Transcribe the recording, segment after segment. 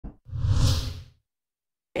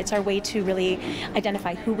It's our way to really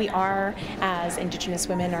identify who we are as Indigenous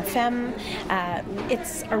women or femme.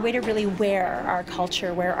 It's our way to really wear our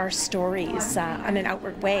culture, wear our stories in an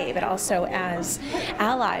outward way, but also as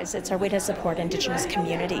allies, it's our way to support Indigenous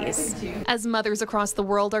communities. As mothers across the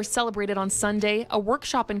world are celebrated on Sunday, a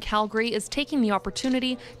workshop in Calgary is taking the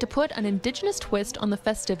opportunity to put an Indigenous twist on the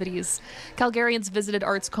festivities. Calgarians visited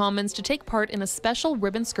Arts Commons to take part in a special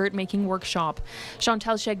ribbon skirt making workshop.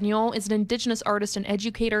 Chantal Chagnon is an Indigenous artist and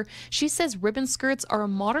educator. She says ribbon skirts are a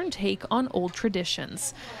modern take on old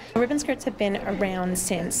traditions. Ribbon skirts have been around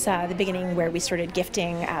since the beginning, where we started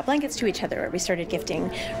gifting blankets to each other, or we started gifting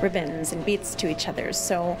ribbons and beads to each other.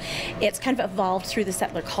 So it's kind of evolved through the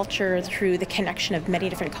settler culture, through the connection of many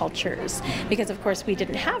different cultures. Because of course we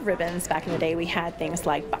didn't have ribbons back in the day. We had things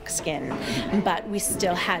like buckskin, but we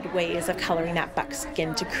still had ways of coloring that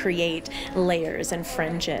buckskin to create layers and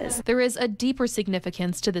fringes. There is a deeper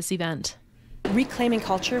significance to this event. Reclaiming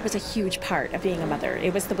culture was a huge part of being a mother.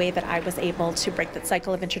 It was the way that I was able to break that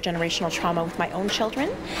cycle of intergenerational trauma with my own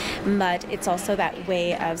children, but it's also that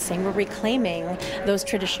way of saying we're reclaiming those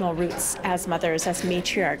traditional roots as mothers, as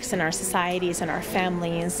matriarchs in our societies and our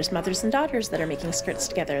families. There's mothers and daughters that are making skirts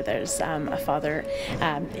together. There's a father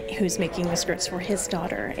who's making the skirts for his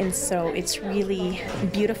daughter, and so it's really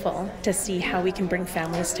beautiful to see how we can bring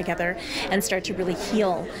families together and start to really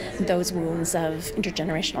heal those wounds of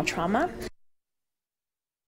intergenerational trauma.